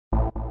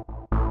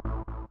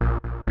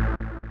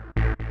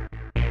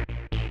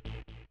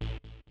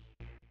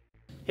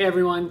Hey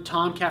everyone,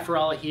 Tom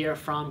Caffarella here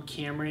from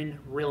Cameron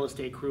Real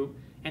Estate Group,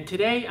 and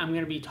today I'm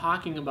going to be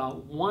talking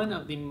about one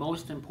of the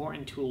most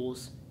important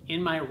tools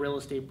in my real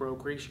estate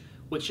brokerage,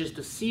 which is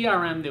the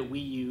CRM that we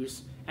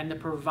use and the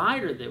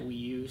provider that we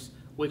use,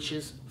 which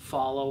is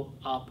Follow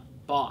Up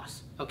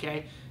Boss.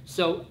 Okay,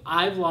 so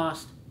I've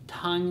lost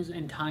tons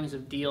and tons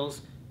of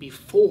deals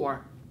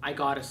before I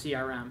got a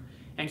CRM,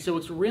 and so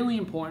it's really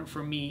important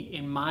for me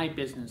in my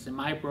business, in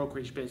my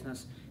brokerage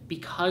business,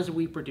 because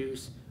we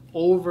produce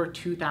over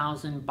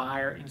 2,000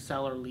 buyer and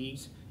seller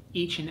leads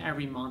each and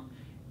every month,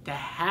 to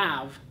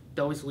have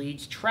those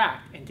leads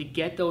tracked and to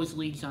get those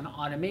leads on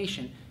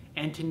automation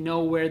and to know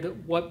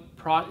what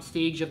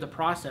stage of the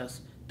process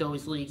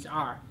those leads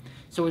are.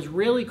 So it's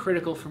really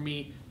critical for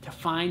me to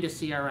find a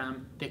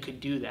CRM that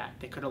could do that,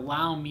 that could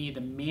allow me the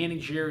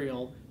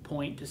managerial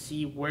point to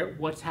see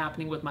what's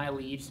happening with my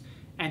leads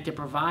and to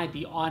provide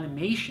the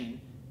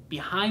automation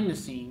behind the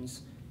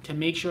scenes to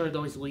make sure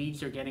those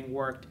leads are getting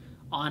worked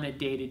on a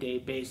day-to-day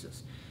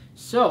basis.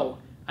 So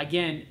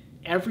again,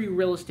 every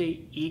real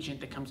estate agent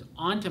that comes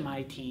onto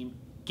my team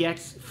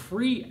gets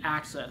free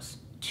access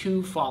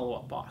to Follow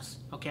Up Boss.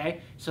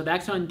 Okay, so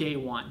that's on day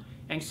one.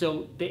 And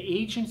so the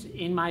agents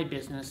in my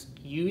business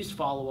use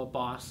Follow Up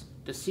Boss,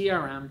 the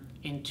CRM,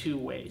 in two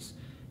ways.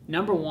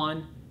 Number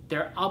one,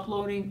 they're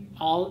uploading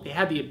they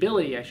have the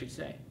ability, I should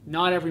say,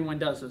 not everyone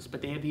does this,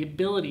 but they have the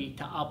ability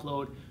to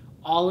upload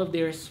all of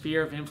their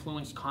sphere of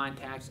influence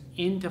contacts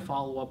into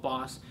Follow Up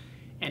Boss,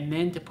 and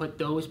then to put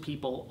those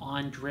people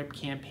on drip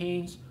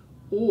campaigns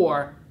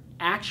or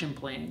action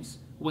plans,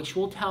 which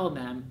will tell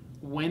them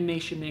when they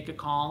should make a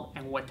call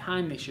and what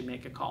time they should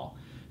make a call.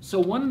 So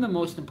one of the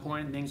most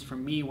important things for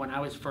me when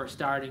I was first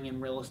starting in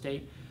real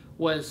estate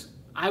was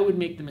I would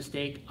make the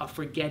mistake of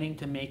forgetting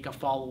to make a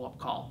follow-up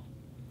call.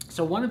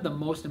 So one of the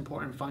most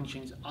important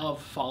functions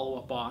of Follow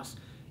Up Boss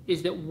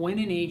is that when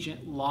an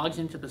agent logs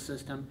into the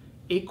system,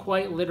 it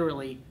quite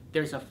literally,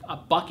 there's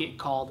a bucket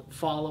called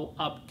Follow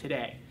Up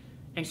Today.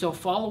 And so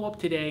Follow Up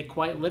Today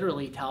quite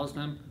literally tells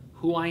them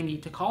who I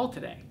need to call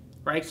today,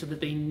 right? So that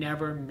they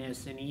never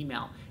miss an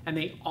email. And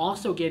they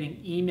also get an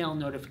email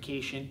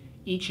notification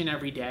each and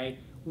every day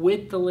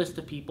with the list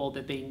of people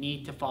that they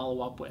need to follow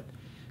up with.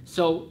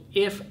 So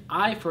if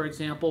I, for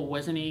example,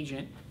 was an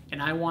agent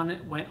and I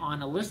went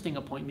on a listing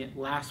appointment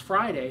last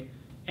Friday,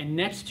 and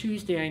next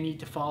Tuesday I need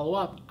to follow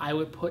up, I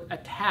would put a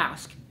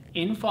task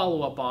in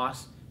Follow Up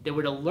Boss that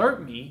would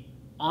alert me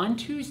on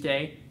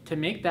Tuesday to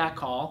make that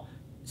call,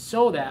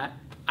 so that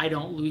I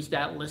don't lose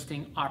that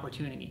listing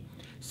opportunity.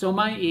 So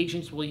my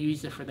agents will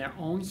use it for their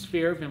own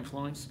sphere of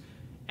influence,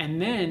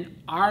 and then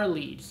our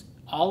leads,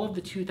 all of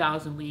the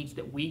 2,000 leads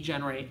that we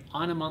generate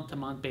on a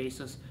month-to-month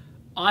basis,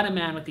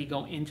 automatically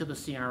go into the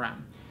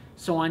CRM.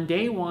 So on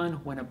day one,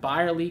 when a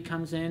buyer lead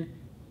comes in,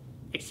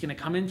 it's going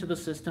to come into the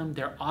system.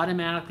 They're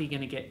automatically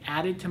going to get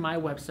added to my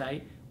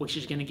website, which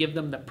is going to give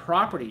them the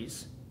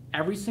properties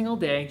every single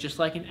day, just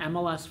like an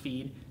MLS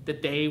feed,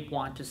 that they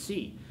want to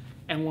see.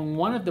 And when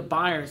one of the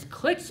buyers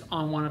clicks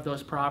on one of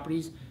those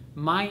properties,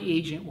 my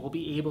agent will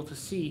be able to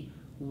see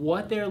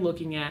what they're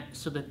looking at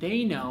so that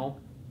they know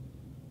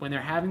when they're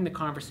having the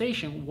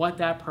conversation what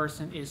that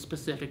person is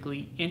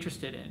specifically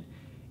interested in.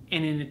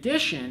 And in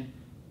addition,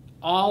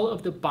 all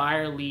of the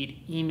buyer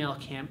lead email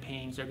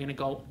campaigns are going to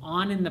go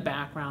on in the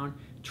background,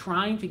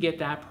 trying to get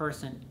that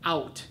person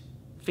out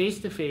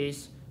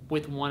face-to-face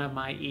with one of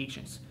my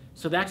agents.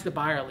 So that's the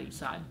buyer lead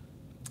side.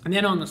 And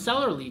then on the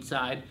seller lead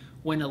side,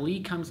 when a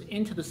lead comes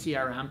into the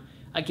CRM,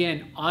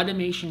 again,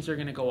 automations are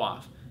going to go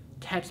off.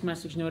 Text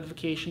message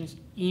notifications,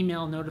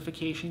 email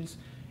notifications,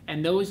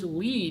 and those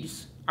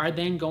leads are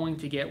then going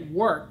to get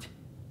worked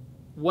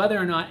whether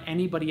or not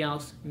anybody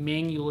else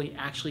manually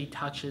actually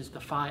touches the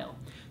file.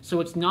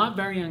 So it's not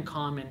very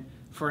uncommon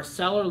for a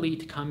seller lead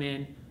to come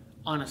in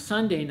on a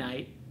Sunday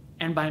night,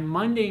 and by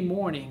Monday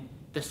morning,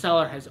 the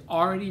seller has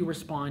already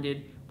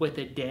responded with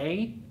a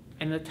day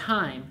and a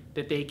time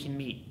that they can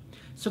meet.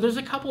 So there's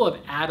a couple of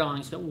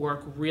add-ons that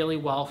work really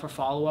well for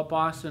Follow Up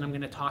Boss that I'm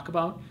going to talk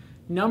about.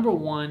 Number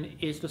one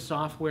is the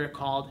software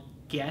called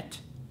Get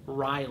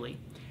Riley.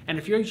 And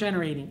if you're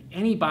generating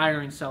any buyer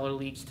and seller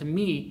leads, to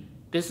me,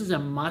 this is a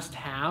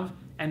must-have.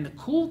 And the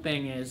cool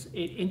thing is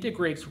it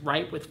integrates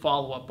right with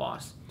Follow Up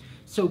Boss.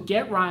 So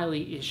Get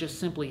Riley is just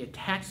simply a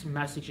text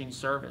messaging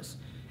service.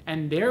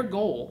 And their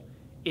goal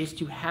is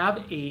to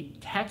have a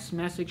text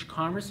message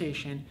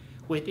conversation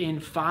within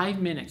 5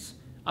 minutes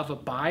of a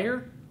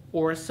buyer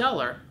or a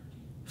seller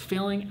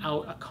filling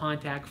out a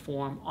contact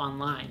form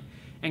online.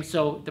 And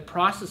so the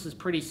process is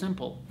pretty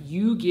simple.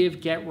 You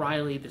give Get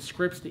Riley the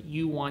scripts that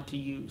you want to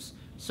use.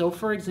 So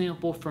for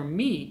example, for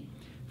me,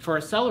 for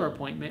a seller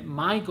appointment,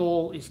 my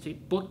goal is to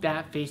book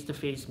that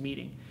face-to-face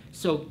meeting.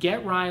 So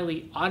Get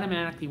Riley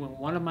automatically, when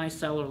one of my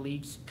seller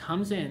leads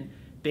comes in,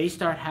 they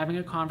start having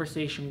a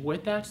conversation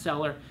with that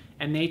seller,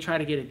 and they try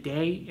to get a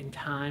day and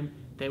time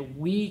that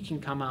we can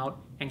come out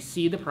and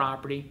see the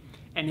property.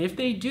 And if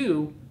they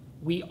do,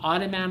 we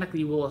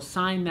automatically will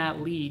assign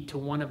that lead to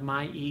one of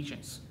my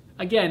agents.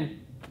 Again,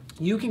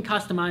 you can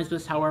customize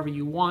this however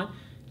you want.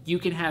 You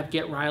can have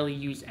Get Riley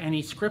use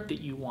any script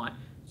that you want.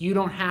 You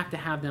don't have to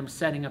have them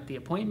setting up the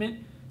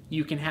appointment.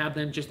 You can have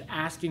them just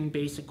asking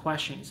basic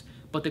questions.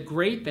 But the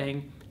great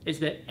thing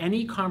is that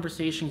any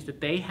conversations that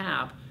they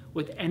have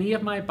with any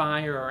of my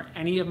buyer or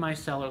any of my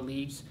seller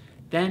leads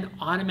then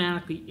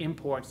automatically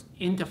imports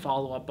into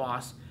Follow Up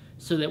Boss,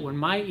 so that when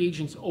my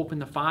agents open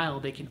the file,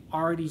 they can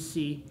already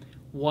see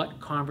what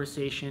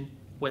conversation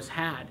was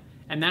had.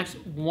 And that's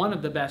one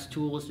of the best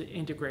tools that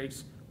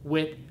integrates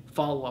with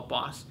Follow Up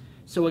Boss.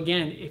 So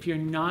again, if you're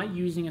not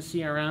using a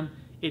CRM,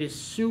 it is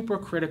super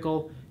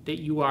critical that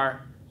you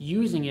are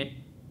using it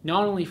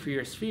not only for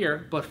your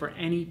sphere, but for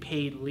any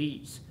paid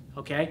leads,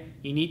 okay?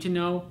 You need to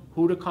know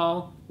who to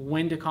call,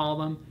 when to call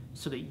them,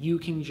 so that you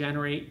can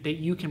generate, that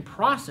you can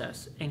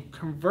process and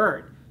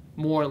convert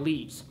more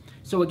leads.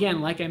 So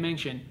again, like I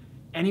mentioned,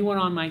 anyone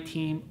on my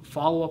team,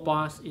 Follow Up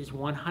Boss is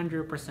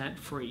 100%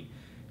 free.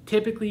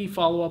 Typically,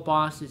 Follow Up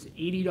Boss is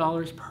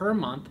 $80 per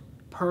month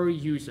per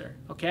user,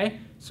 okay?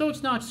 So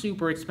it's not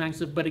super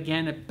expensive, but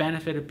again, a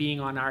benefit of being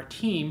on our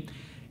team.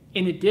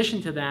 In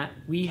addition to that,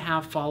 we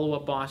have Follow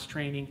Up Boss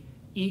training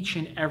each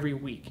and every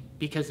week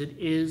because it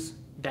is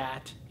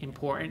that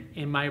important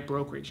in my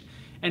brokerage.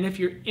 And if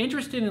you're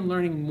interested in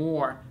learning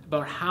more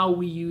about how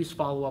we use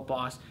Follow Up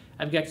Boss,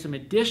 I've got some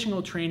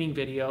additional training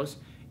videos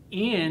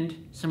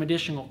and some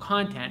additional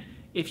content.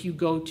 If you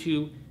go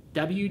to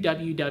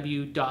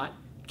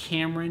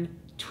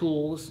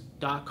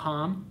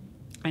www.camerantools.com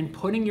and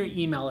put in your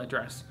email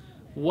address,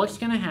 what's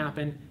going to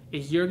happen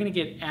is you're going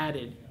to get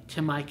added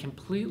to my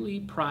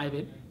completely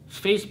private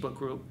Facebook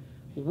group,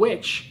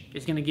 which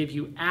is going to give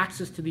you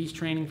access to these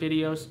training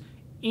videos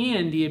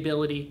and the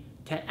ability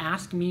to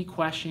ask me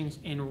questions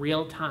in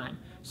real time.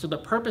 So the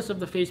purpose of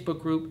the Facebook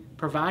group,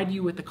 provide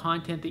you with the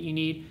content that you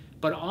need,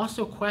 but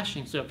also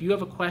questions. So if you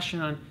have a question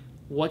on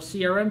what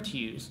CRM to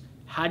use,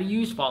 how to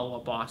use Follow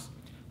Up Boss,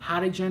 how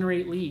to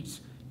generate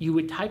leads, you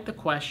would type the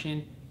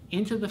question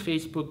into the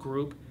Facebook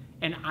group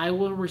and I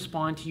will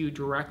respond to you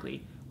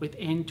directly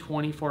within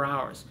 24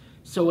 hours.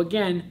 So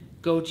again,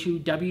 go to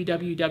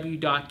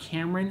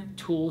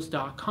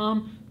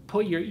www.camerantools.com,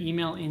 put your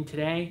email in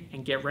today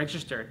and get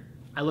registered.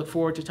 I look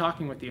forward to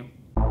talking with you.